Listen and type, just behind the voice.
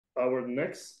Our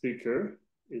next speaker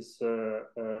is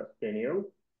Daniyal.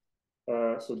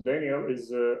 So Daniyal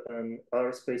is an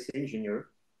aerospace engineer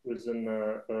with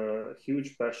a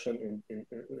huge passion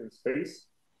in space.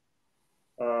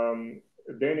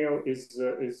 Daniyal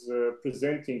is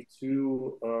presenting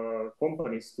two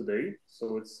companies today.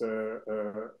 So it's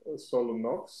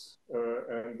SoluNox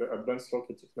and Advanced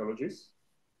Rocket Technologies.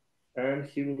 And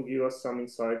he will give us some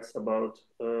insights about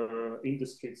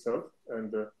industry itself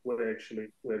and where actually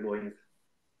we're going.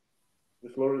 The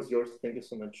floor is yours. Thank you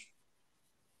so much.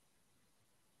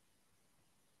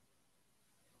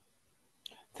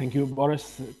 Thank you,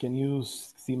 Boris. Can you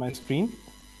see my screen?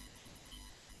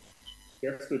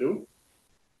 Yes, we do.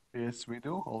 Yes, we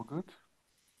do. All good.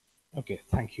 Okay,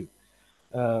 thank you.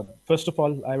 First of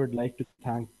all, I would like to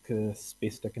thank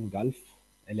SpaceTech and Gulf,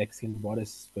 Alexei and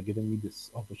Boris, for giving me this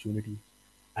opportunity.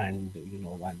 And,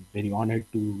 I'm very honored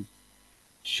to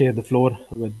share the floor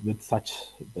with such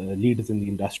leaders in the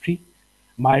industry.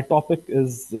 My topic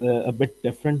is a bit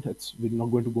different. We're not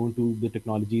going to go into the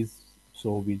technologies,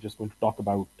 so we're just going to talk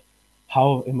about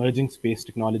how emerging space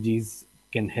technologies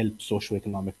can help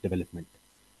socioeconomic development.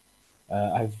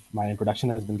 My introduction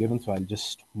has been given, so I'll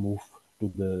just move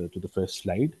to the first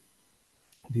slide.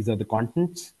 These are the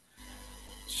contents.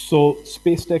 So,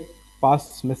 space tech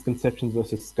past misconceptions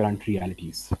versus current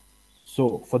realities.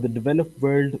 So, for the developed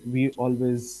world, we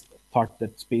always thought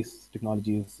that space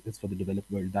technology is for the developed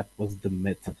world. That was the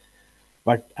myth.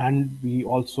 And we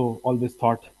also always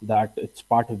thought that it's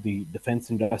part of the defense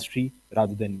industry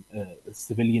rather than a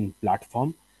civilian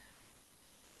platform.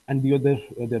 And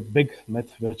the big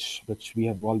myth which we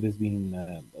have always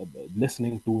been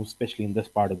listening to, especially in this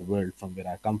part of the world from where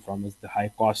I come from, is the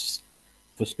high costs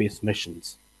for space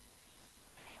missions.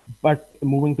 But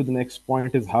moving to the next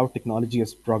point is how technology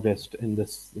has progressed in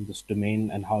this domain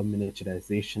and how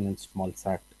miniaturization and small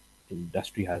sat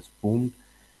industry has boomed,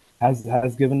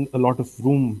 has given a lot of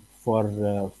room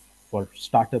for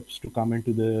startups to come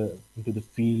into the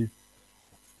field,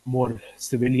 more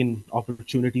civilian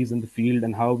opportunities in the field,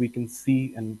 and how we can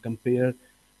see and compare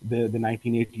the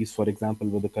 1980s, for example,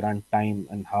 with the current time,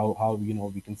 and how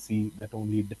we can see that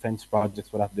only defense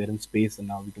projects were up there in space, and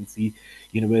now we can see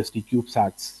university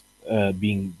CubeSats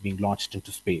being launched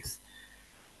into space.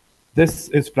 This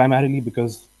is primarily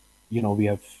because we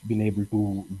have been able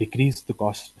to decrease the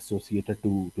cost associated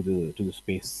to the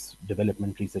space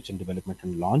development, research and development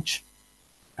and launch.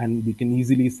 And we can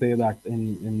easily say that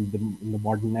in the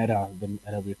modern era, the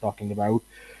era we're talking about,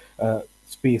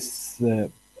 space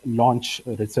launch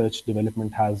research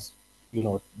development has,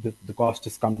 the cost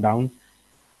has come down,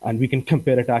 and we can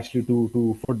compare it actually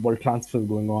to football transfers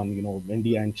going on.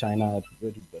 India and China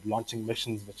are launching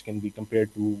missions which can be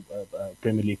compared to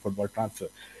Premier League football transfer.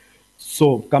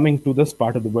 So coming to this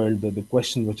part of the world, the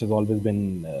question which has always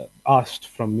been asked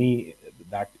from me,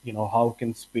 that how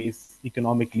can space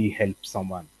economically help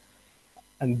someone?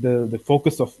 And the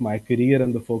focus of my career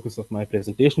and the focus of my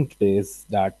presentation today is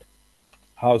that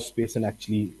how space and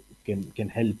actually can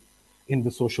help in the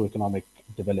socio-economic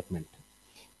development.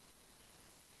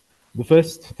 The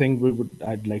first thing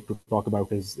I'd like to talk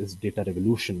about is data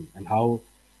revolution and how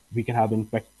we can have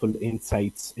impactful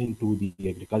insights into the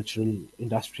agricultural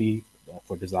industry,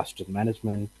 for disaster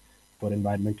management, for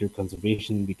environmental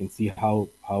conservation. We can see how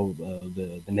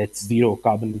the net zero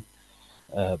carbon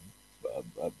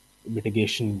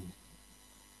mitigation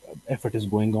effort is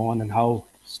going on, and how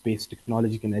space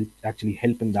technology can actually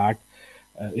help in that.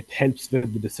 It helps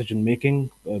with the decision making,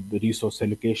 the resource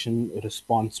allocation,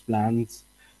 response plans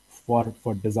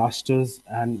for disasters.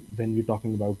 And when we're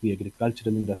talking about the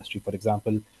agricultural industry, for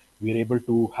example, we're able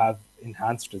to have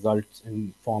enhanced results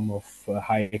in form of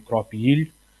high crop yield,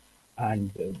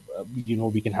 and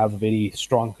we can have a very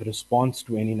strong response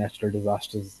to any natural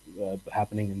disasters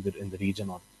happening in the region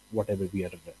or whatever we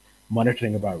are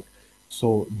monitoring about.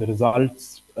 So the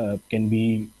results can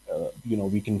be,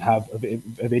 we can have a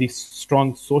very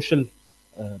strong social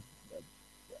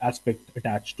aspect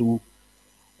attached to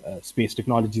space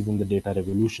technologies in the data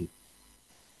revolution.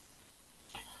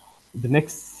 The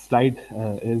next slide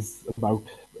is about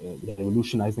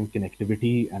revolutionizing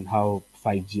connectivity and how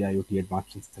 5G IoT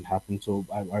advancements can happen. So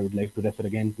I would like to refer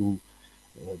again to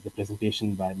the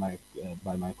presentation by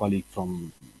my colleague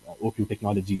from OPU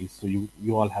Technologies. So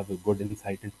you all have a good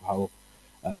insight into how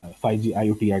 5G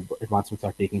IoT advancements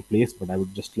are taking place, but I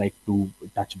would just like to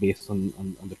touch base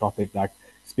on the topic that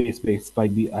space-based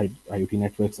 5G IoT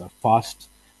networks are fast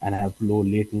and have low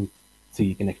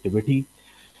latency connectivity.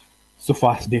 So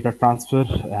fast data transfer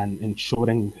and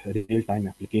ensuring real-time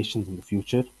applications in the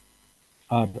future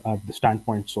are the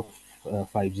standpoints of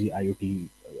 5G IoT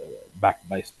backed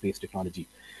by space technology.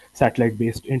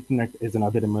 Satellite-based internet is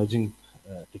another emerging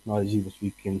technology which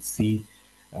we can see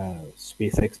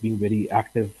SpaceX being very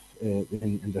active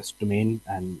in this domain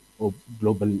and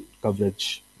global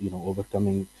coverage,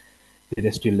 overcoming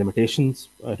terrestrial limitations,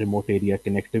 remote area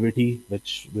connectivity,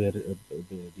 where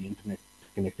the internet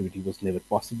connectivity was never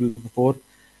possible before.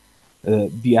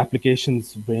 The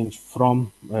applications range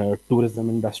from tourism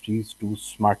industries to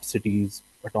smart cities,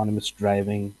 autonomous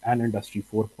driving, and Industry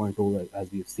 4.0,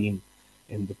 as we've seen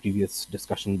in the previous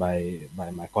discussion by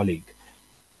my colleague.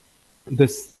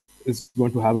 This is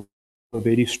going to have a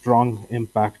very strong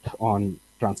impact on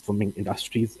transforming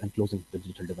industries and closing the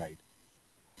digital divide.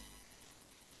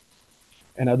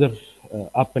 Another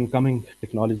up and coming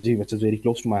technology, which is very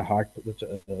close to my heart, which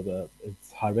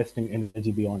is harvesting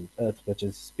energy beyond Earth, which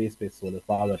is space-based solar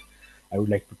power. I would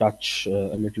like to touch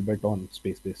a little bit on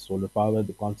space-based solar power.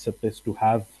 The concept is to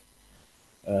have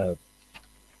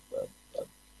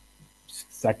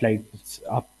satellites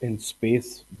up in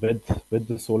space with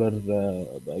the solar.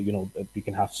 We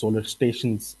can have solar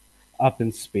stations up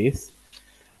in space,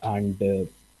 and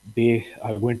they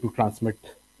are going to transmit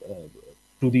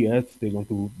to the Earth. They're going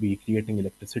to be creating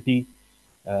electricity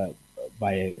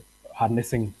by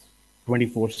harnessing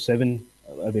 24/7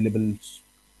 available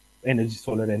energy,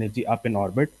 solar energy up in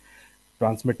orbit,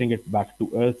 transmitting it back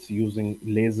to Earth using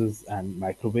lasers and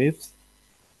microwaves.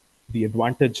 The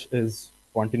advantage is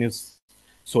continuous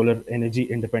solar energy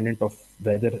independent of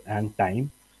weather and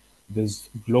time. There's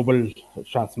global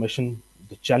transmission.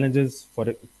 The challenges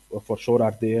for sure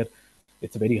are there.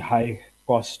 It's a very high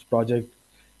cost project.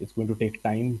 It's going to take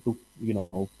time to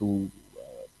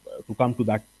come to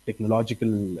that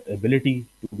technological ability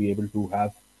to be able to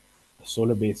have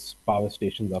solar-based power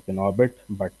stations up in orbit.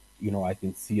 But I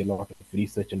can see a lot of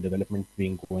research and development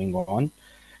being going on.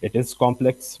 It is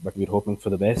complex, but we're hoping for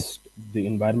the best. The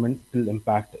environmental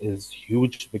impact is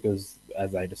huge because,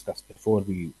 as I discussed before,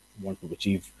 we want to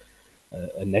achieve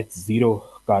a net zero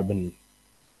carbon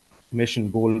emission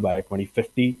goal by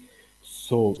 2050.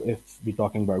 So if we're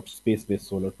talking about space-based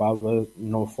solar power,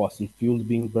 no fossil fuels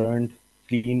being burned,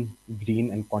 clean,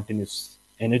 green, and continuous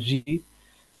energy,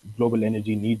 global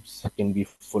energy needs can be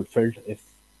fulfilled if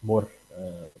more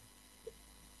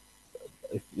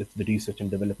if the research and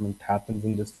development happens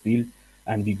in this field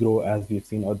and we grow as we've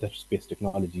seen other space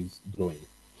technologies growing.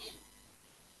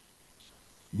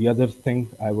 The other thing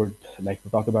I would like to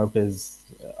talk about is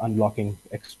unlocking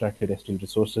extraterrestrial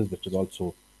resources, which is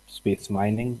also space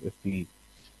mining. If you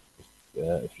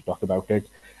talk about it,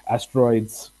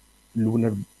 asteroids,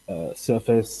 lunar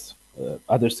surface,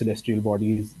 other celestial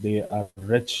bodies, they are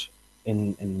rich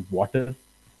in water.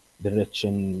 They're rich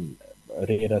in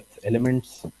rare earth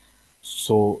elements.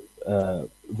 So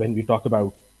when we talk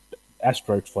about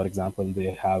asteroids, for example,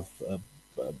 they have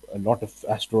a lot of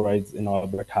asteroids in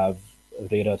orbit have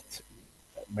rare earth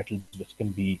metals which can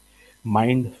be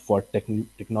mined for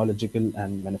technological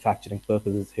and manufacturing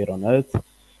purposes here on Earth.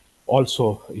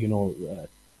 Also, we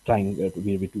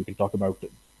can talk about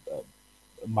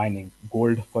mining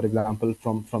gold, for example,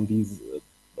 from these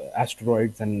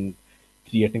asteroids and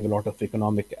creating a lot of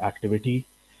economic activity.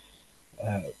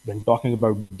 When talking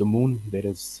about the moon, there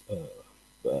is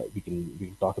we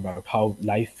can talk about how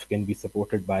life can be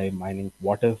supported by mining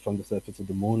water from the surface of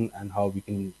the moon and how we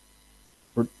can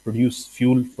produce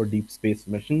fuel for deep space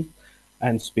missions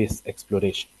and space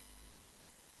exploration.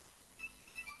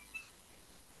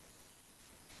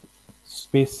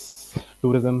 Space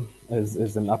tourism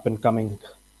is an up and coming.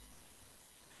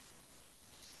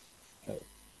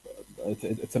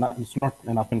 It's not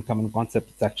an up and coming concept.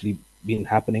 It's actually been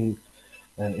happening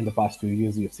in the past few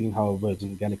years. You've seen how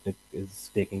Virgin Galactic is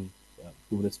taking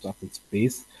tourists up in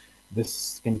space.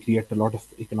 This can create a lot of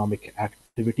economic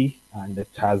activity, and it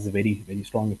has a very, very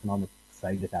strong economic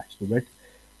side attached to it.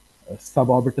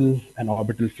 Suborbital and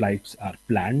orbital flights are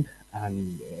planned,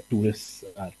 and tourists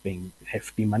are paying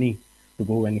hefty money to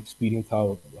go and experience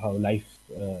how life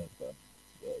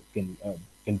can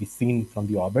be seen from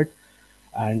the orbit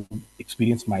and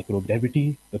experience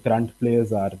microgravity. The current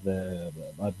players are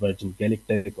Virgin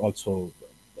Galactic. Also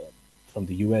from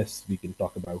the US, we can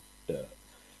talk about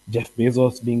Jeff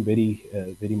Bezos being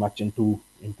very much into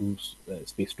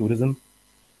space tourism.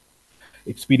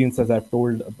 Experience, as I've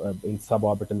told, in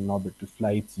suborbital and orbital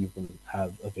flights, you can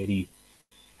have a very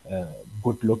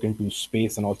good look into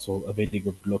space and also a very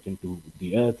good look into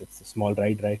the Earth. It's a small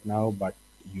ride right now, but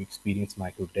you experience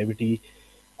microgravity,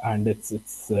 and it's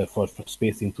for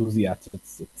space enthusiasts.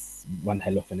 It's one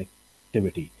hell of an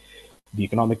activity. The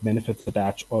economic benefits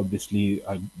attached, obviously,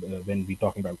 when we're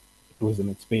talking about tourism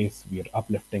in space, we are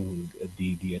uplifting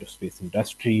the aerospace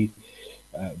industry.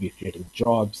 We're creating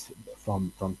jobs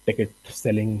from ticket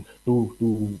selling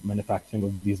to manufacturing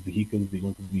of these vehicles. We're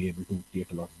going to be able to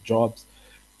create a lot of jobs.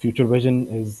 Future vision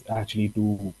is actually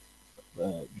to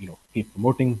keep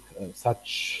promoting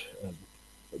such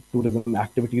tourism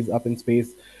activities up in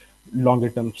space. Longer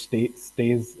term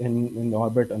stays in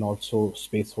orbit, and also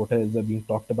space hotels are being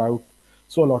talked about.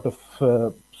 So a lot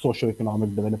of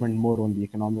socio-economic development, more on the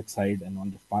economic side and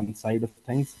on the fun side of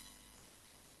things.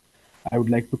 I would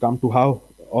like to come to how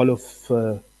all of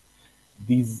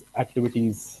these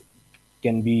activities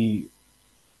can be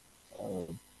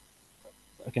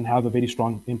can have a very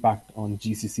strong impact on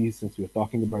GCC. Since we're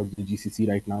talking about the GCC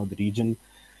right now, the region,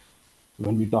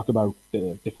 when we talk about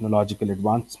technological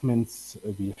advancements,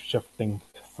 we are shifting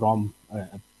from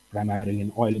primarily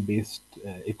an oil-based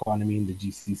economy in the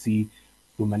GCC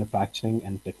to manufacturing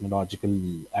and technological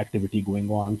activity going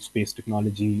on. Space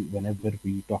technology, whenever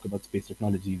we talk about space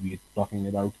technology, we are talking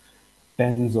about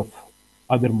tens of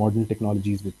other modern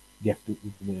technologies which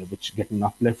get an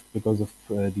uplift because of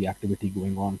the activity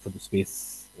going on for the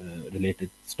space related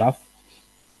stuff.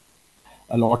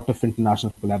 A lot of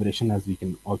international collaboration, as we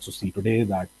can also see today,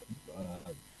 that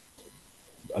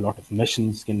a lot of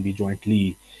missions can be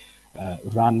jointly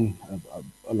run.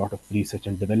 A lot of research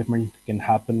and development can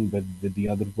happen with the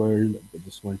other world.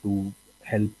 This is going to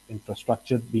help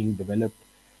infrastructure being developed.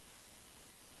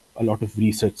 A lot of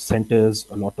research centers,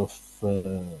 a lot of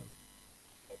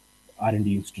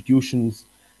R&D institutions.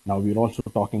 Now we're also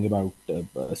talking about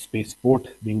a spaceport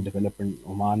being developed in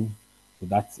Oman, so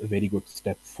that's a very good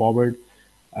step forward.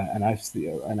 And I've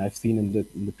seen in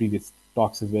the previous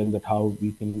talks as well that how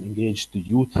we can engage the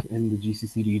youth in the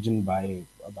GCC region by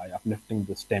uplifting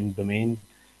the STEM domain.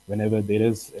 Whenever there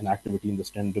is an activity in the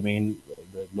STEM domain,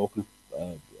 the local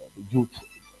youth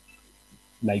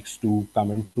likes to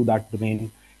come into that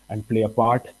domain and play a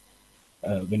part.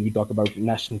 When we talk about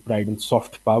national pride and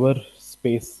soft power,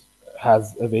 space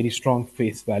has a very strong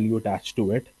face value attached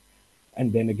to it.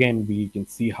 And then again, we can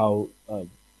see how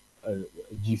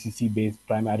GCC based,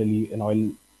 primarily an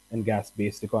oil and gas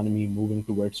based economy moving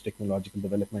towards technological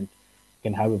development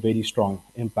can have a very strong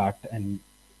impact. And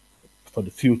for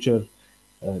the future,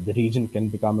 the region can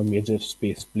become a major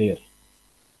space player.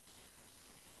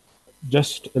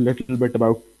 Just a little bit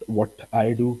about what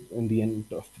I do in the end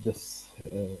of this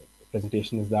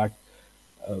presentation is that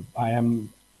I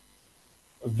am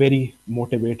very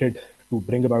motivated to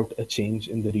bring about a change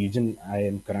in the region I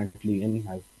am currently in.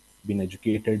 I've been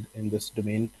educated in this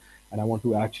domain, and I want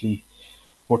to actually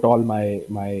put all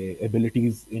my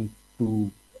abilities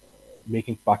into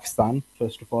making Pakistan,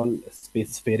 first of all, a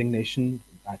spacefaring nation.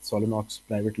 At SoluNox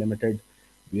Private Limited,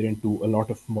 we're into a lot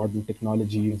of modern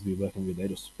technologies. We're working with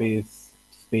aerospace,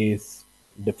 space,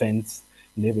 defense,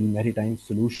 naval, maritime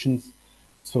solutions.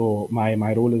 So my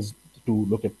role is to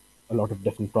look at a lot of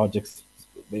different projects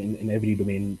in every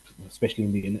domain, especially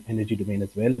in the energy domain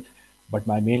as well. But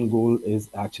my main goal is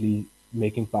actually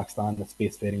making Pakistan a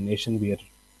spacefaring nation. We are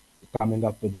coming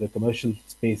up with the commercial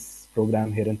space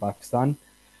program here in Pakistan,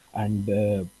 and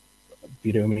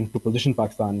we are aiming to position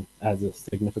Pakistan as a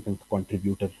significant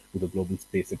contributor to the global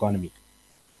space economy.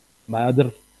 My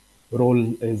other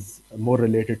role is more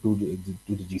related to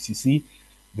the GCC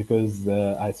because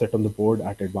I sit on the board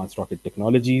at Advanced Rocket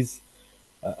Technologies,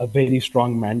 a very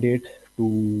strong mandate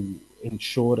to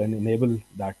ensure and enable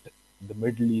that the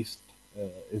Middle East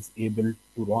is able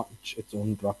to launch its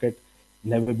own rocket.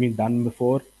 Never been done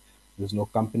before. There's no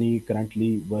company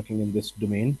currently working in this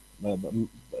domain.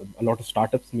 A lot of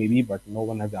startups maybe, but no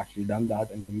one has actually done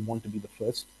that, and we want to be the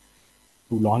first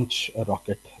to launch a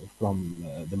rocket from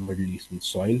the Middle Eastern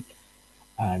soil,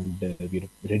 and we're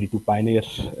ready to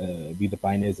be the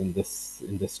pioneers in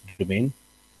this domain.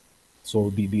 So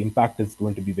the impact is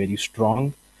going to be very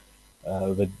strong,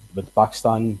 with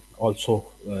Pakistan also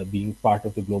being part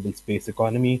of the global space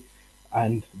economy,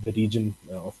 and the region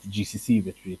of GCC,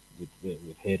 which we're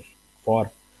here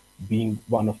for, being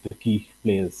one of the key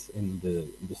players in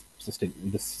this system,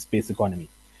 in this space economy.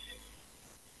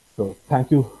 So thank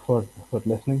you for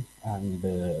listening, and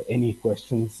any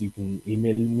questions you can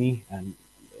email me, and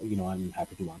I'm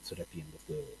happy to answer at the end of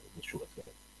the show as well.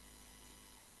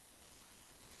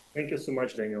 Thank you so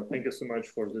much, Daniel. Thank you so much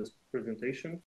for this presentation.